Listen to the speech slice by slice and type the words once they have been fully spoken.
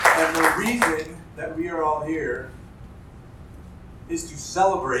And the reason that we are all here is to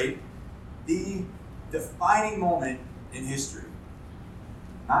celebrate the defining moment in history.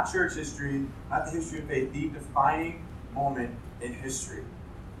 Not church history, not the history of faith, the defining moment in history.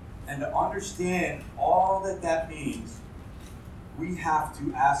 And to understand all that that means, we have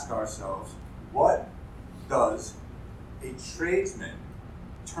to ask ourselves, what does a tradesman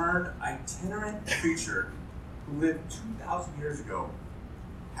turned itinerant preacher who lived 2,000 years ago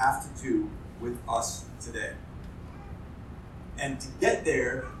have to do with us today? And to get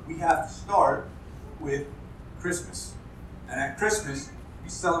there, we have to start with Christmas. And at Christmas, we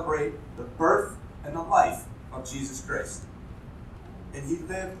celebrate the birth and the life of Jesus Christ. And he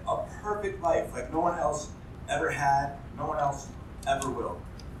lived a perfect life like no one else ever had, no one else ever will.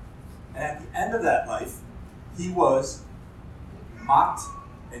 And at the end of that life, he was mocked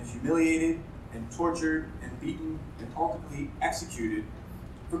and humiliated and tortured and beaten and ultimately executed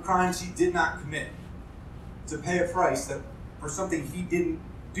for crimes he did not commit, to pay a price for something he didn't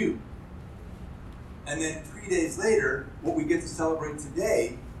do. And then 3 days later, what we get to celebrate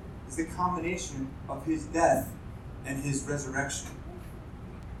today is the combination of his death and his resurrection.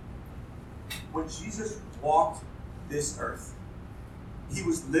 When Jesus walked this earth, he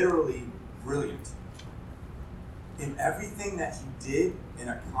was literally brilliant. In everything that he did and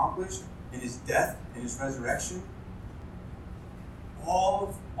accomplished, in his death and his resurrection,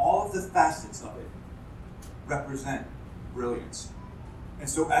 all of the facets of it represent brilliance. And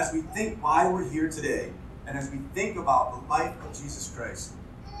so as we think why we're here today, and as we think about the life of Jesus Christ,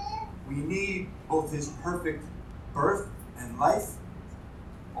 we need both his perfect birth and life,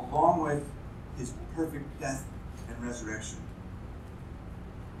 along with his perfect death and resurrection.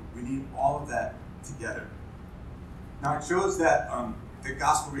 We need all of that together. Now I chose that the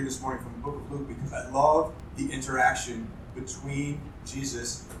gospel read this morning from the book of Luke because I love the interaction between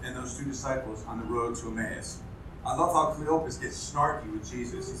Jesus and those two disciples on the road to Emmaus. I love how Cleopas gets snarky with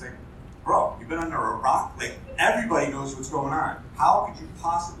Jesus. He's like, bro, you've been under a rock? Like, everybody knows what's going on. How could you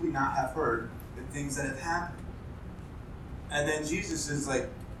possibly not have heard the things that have happened? And then Jesus is like,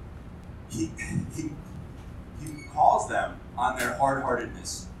 he calls them on their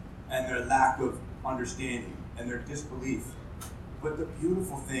hard-heartedness and their lack of understanding and their disbelief. But the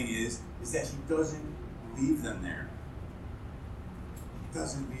beautiful thing is that he doesn't leave them there. He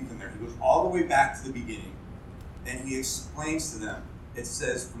doesn't leave them there. He goes all the way back to the beginning, and he explains to them. It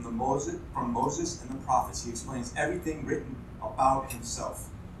says from Moses and the prophets, he explains everything written about himself.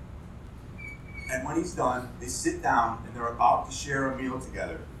 And when he's done, they sit down and they're about to share a meal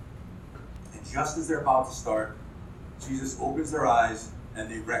together. And just as they're about to start, Jesus opens their eyes and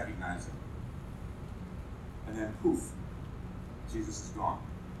they recognize him. And then poof, Jesus is gone.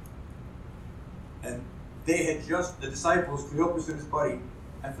 And they had just, the disciples, Cleopas and his buddy,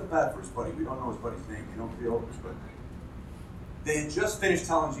 I feel bad for his buddy. We don't know his buddy's name. We know Cleopas, but they had just finished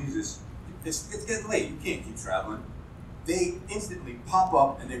telling Jesus, it's getting late. You can't keep traveling. They instantly pop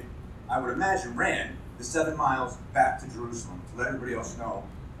up and they, I would imagine, ran the 7 miles back to Jerusalem to let everybody else know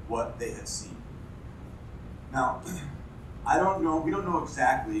what they had seen. Now, we don't know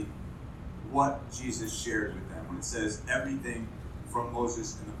exactly what Jesus shared with them when it says everything from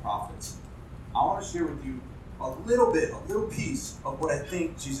Moses and the prophets. I want to share with you a little piece of what I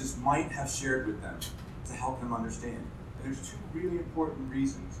think Jesus might have shared with them to help them understand. And there's two really important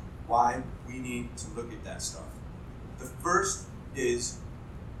reasons why we need to look at that stuff. The first is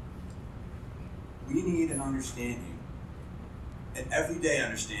we need an understanding, an everyday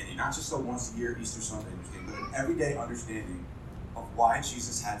understanding, not just a once a year Easter Sunday understanding, but an everyday understanding of why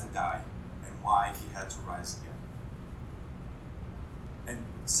Jesus had to die and why he had to rise again. And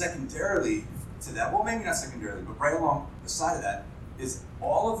secondarily to that, well, maybe not secondarily, but right along the side of that, is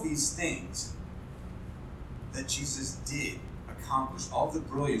all of these things that Jesus did accomplish, all of the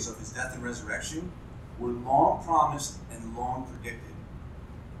brilliance of his death and resurrection, were long promised and long predicted.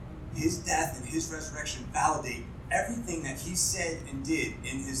 His death and his resurrection validate everything that he said and did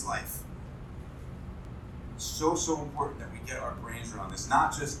in his life. So important that we get our brains around this,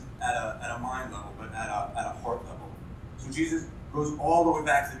 not just at a mind level, but at a heart level. So Jesus goes all the way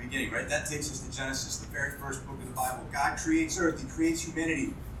back to the beginning, right? That takes us to Genesis, the very first book of the Bible. God creates earth, he creates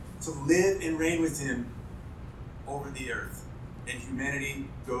humanity to live and reign with him over the earth. And humanity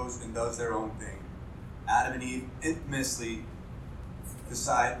goes and does their own thing. Adam and Eve infamously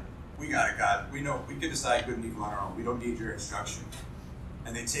decide, we got it, God. We know we can decide good and evil on our own. We don't need your instruction.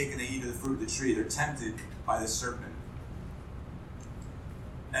 And they take and they eat of the fruit of the tree. They're tempted by the serpent.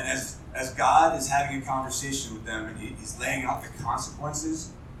 And as God is having a conversation with them and he's laying out the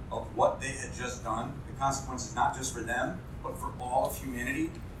consequences of what they had just done, the consequences not just for them, but for all of humanity,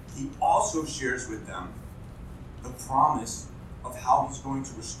 he also shares with them the promise of how he's going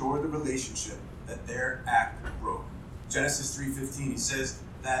to restore the relationship that their act broke. Genesis 3:15, he says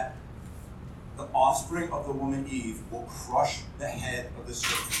that the offspring of the woman Eve will crush the head of the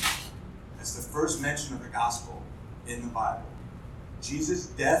serpent. That's the first mention of the gospel in the Bible. Jesus'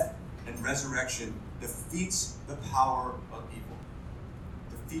 death and resurrection defeats the power of evil.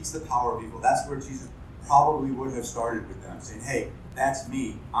 Defeats the power of evil. That's where Jesus probably would have started with them, saying, hey, that's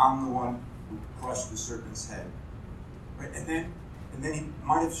me. I'm the one who crushed the serpent's head. Right? And then he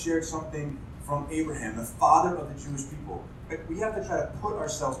might have shared something from Abraham, the father of the Jewish people. Right? We have to try to put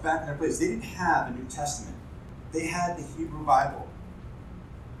ourselves back in their place. They didn't have a New Testament. They had the Hebrew Bible.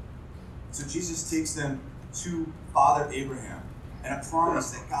 So Jesus takes them to Father Abraham and a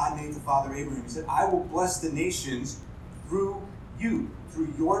promise that God made to Father Abraham. He said, I will bless the nations through you,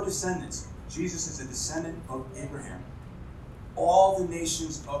 through your descendants. Jesus is a descendant of Abraham. All the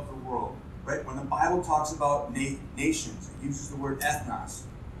nations of the world, right? When the Bible talks about nations, it uses the word ethnos.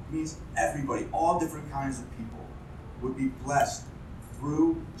 It means everybody, all different kinds of people would be blessed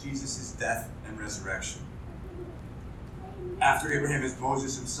through Jesus' death and resurrection. After Abraham is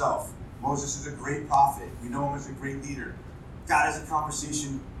Moses himself. Moses is a great prophet. We know him as a great leader. God has a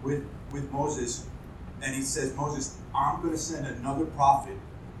conversation with Moses, and he says, Moses, I'm going to send another prophet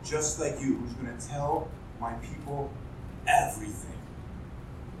just like you, who's going to tell my people everything.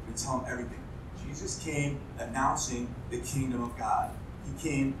 I'm going to tell them everything. Jesus came announcing the kingdom of God. He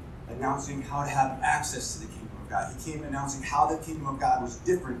came announcing how to have access to the kingdom of God. He came announcing how the kingdom of God was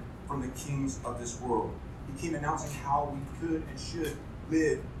different from the kings of this world. He came announcing how we could and should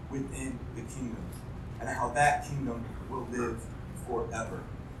live within the kingdom, and how that kingdom will live forever.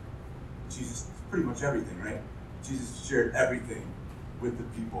 Jesus, pretty much everything, right? Jesus shared everything with the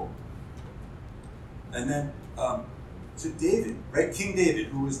people. And then to David, right? King David,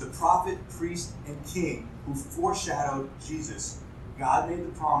 who was the prophet, priest, and king who foreshadowed Jesus, God made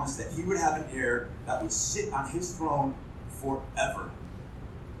the promise that he would have an heir that would sit on his throne forever.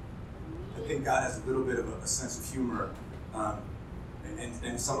 I think God has a little bit of a sense of humor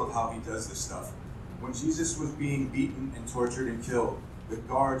and some of how he does this stuff. When Jesus was being beaten and tortured and killed, the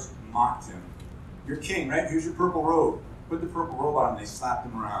guards mocked him. You're king, right? Here's your purple robe. Put the purple robe on him. They slapped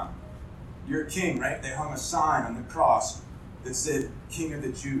him around. You're a king, right? They hung a sign on the cross that said, King of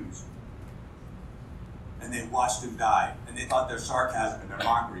the Jews. And they watched him die. And they thought their sarcasm and their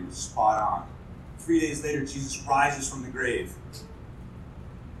mockery was spot on. 3 days later, Jesus rises from the grave.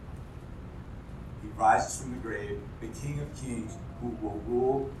 He rises from the grave, the King of Kings, who will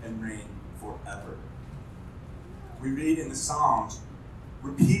rule and reign forever. We read in the Psalms,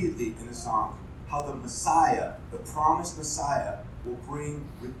 repeatedly in the Psalms, how the Messiah, the promised Messiah, will bring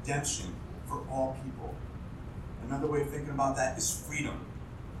redemption for all people. Another way of thinking about that is freedom.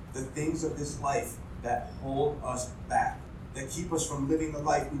 The things of this life that hold us back, that keep us from living the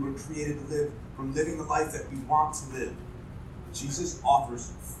life we were created to live, from living the life that we want to live. Jesus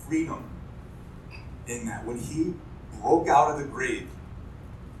offers freedom in that. When he broke out of the grave,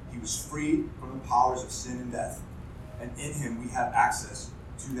 he was freed from the powers of sin and death. And in him we have access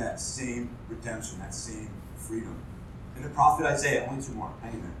to that same redemption, that same freedom. In the prophet Isaiah, only two more,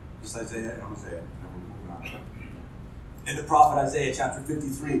 hang in there. Just Isaiah and Hosea, and then we're moving on. In the prophet Isaiah, chapter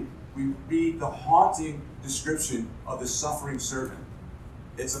 53, we read the haunting description of the suffering servant.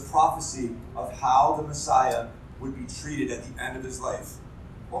 It's a prophecy of how the Messiah would be treated at the end of his life.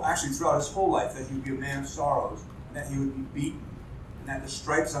 Well, actually, throughout his whole life, that he would be a man of sorrows, and that he would be beaten, and that the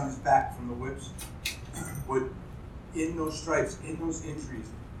stripes on his back from the whips would, in those stripes, in those injuries,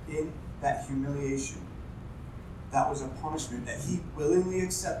 in that humiliation, that was a punishment that he willingly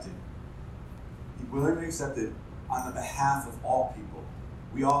accepted. He willingly accepted on the behalf of all people.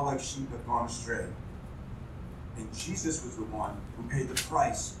 We all, like sheep, have gone astray. And Jesus was the one who paid the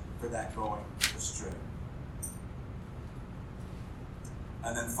price for that going astray.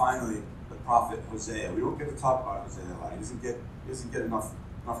 And then finally, the prophet Hosea. We don't get to talk about Hosea a lot. He doesn't get enough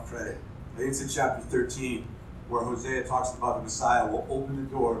credit. I think it's in chapter 13 where Hosea talks about the Messiah will open the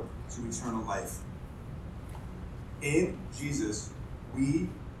door to eternal life. In Jesus, we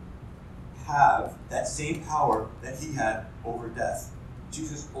have that same power that he had over death.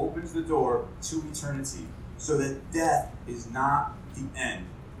 Jesus opens the door to eternity so that death is not the end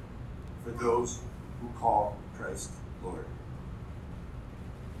for those who call Christ Lord.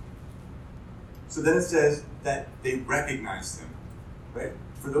 So then it says that they recognized him, right?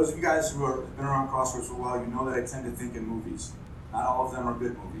 For those of you guys who have been around Crossroads for a while, you know that I tend to think in movies. Not all of them are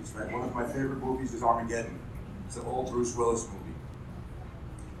good movies, right? One of my favorite movies is Armageddon. It's an old Bruce Willis movie.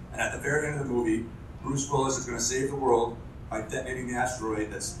 And at the very end of the movie, Bruce Willis is going to save the world by detonating the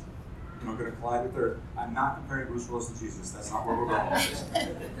asteroid that's going to collide with Earth. I'm not comparing Bruce Willis to Jesus. That's not where we're going with this.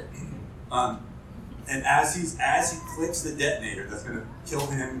 And as he clicks the detonator that's going to kill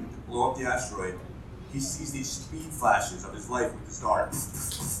him and blow up the asteroid, he sees these speed flashes of his life with his daughter.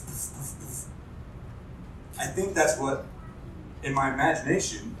 I think that's what, in my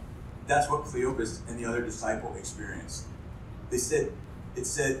imagination, that's what Cleopas and the other disciple experienced. It said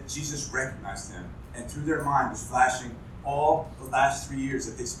Jesus recognized him, and through their mind was flashing all the last 3 years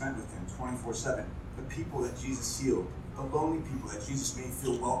that they spent with him 24/7. The people that Jesus healed, the lonely people that Jesus made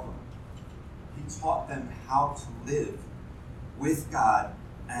feel welcome. He taught them how to live with God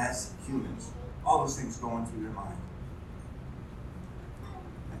as humans. All those things going through their mind.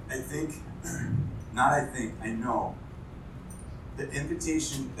 I know the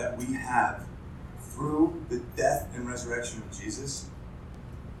invitation that we have through the death and resurrection of Jesus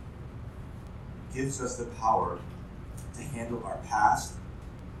gives us the power to handle our past,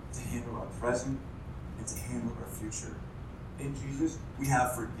 to handle our present, and to handle our future. In Jesus, we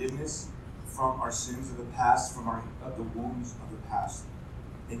have forgiveness from our sins of the past, from the wounds of the past.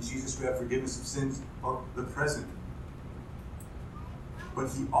 In Jesus, we have forgiveness of sins of the present. But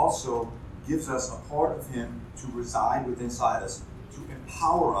he also gives us a part of him to reside within us, to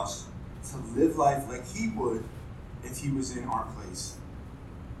empower us to live life like he would if he was in our place.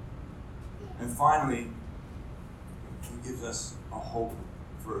 And finally, he gives us a hope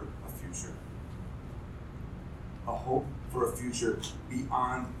for a future. A hope for a future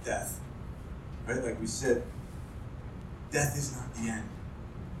beyond death. Right? Like we said, death is not the end.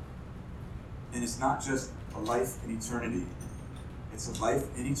 And it's not just a life in eternity. It's a life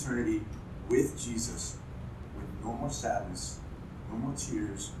in eternity with Jesus, with no more sadness, no more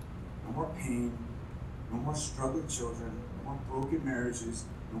tears, no more pain, no more struggling children, no more broken marriages,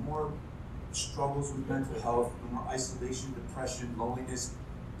 no more struggles with mental health, no more isolation, depression, loneliness,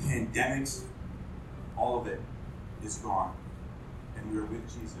 pandemics. All of it is gone. And we are with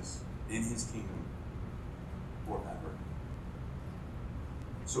Jesus in his kingdom forever.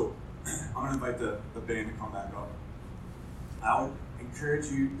 So, I'm going to invite the band to come back up. I would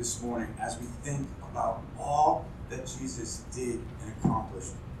encourage you this morning as we think about all that Jesus did and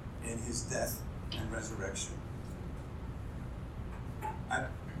accomplished in his death and resurrection. I'm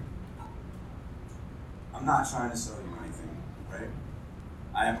not trying to sell you anything, right?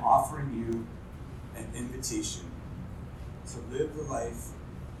 I am offering you an invitation to live the life,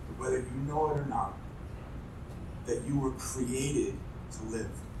 whether you know it or not, that you were created to live.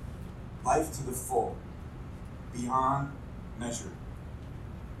 Life to the full, beyond measure.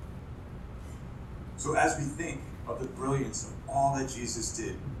 So as we think of the brilliance of all that Jesus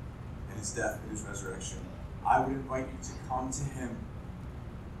did in his death and his resurrection, I would invite you to come to him,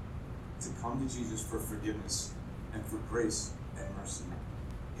 to come to Jesus for forgiveness and for grace and mercy.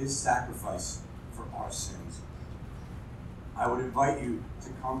 His sacrifice for our sins. I would invite you to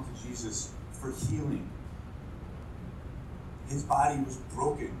come to Jesus for healing. His body was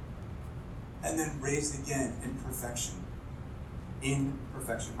broken and then raised again in perfection. In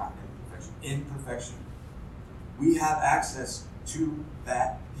perfection, not imperfection. In perfection. We have access to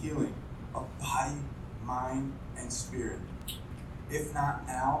that healing of body, mind, and spirit. If not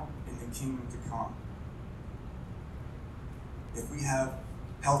now, in the kingdom to come. If we have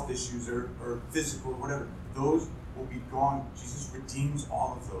health issues or physical, whatever, those will be gone. Jesus redeems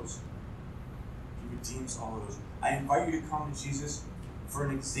all of those. He redeems all of those. I invite you to come to Jesus for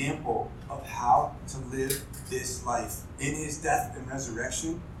an example of how to live this life. In his death and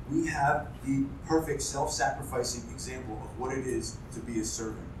resurrection, we have the perfect self-sacrificing example of what it is to be a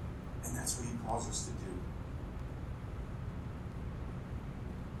servant. And that's what he calls us to do.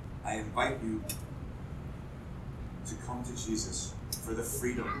 I invite you to come to Jesus for the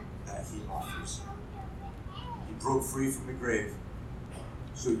freedom that he offers. He broke free from the grave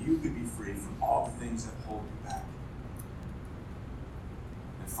so you could be free from all the things that hold you back.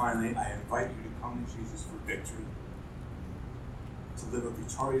 And finally, I invite you to come to Jesus for victory. To live a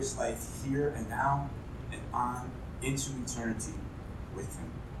victorious life here and now and on into eternity with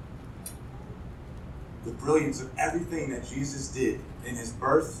him. The brilliance of everything that Jesus did in his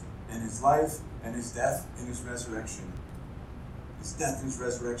birth and his life and his death and his resurrection. His death and his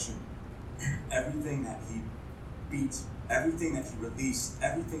resurrection. Everything that he beat, everything that he released,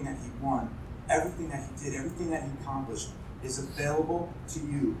 everything that he won, everything that he did, everything that he accomplished is available to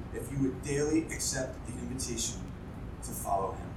you if you would daily accept the invitation to follow him.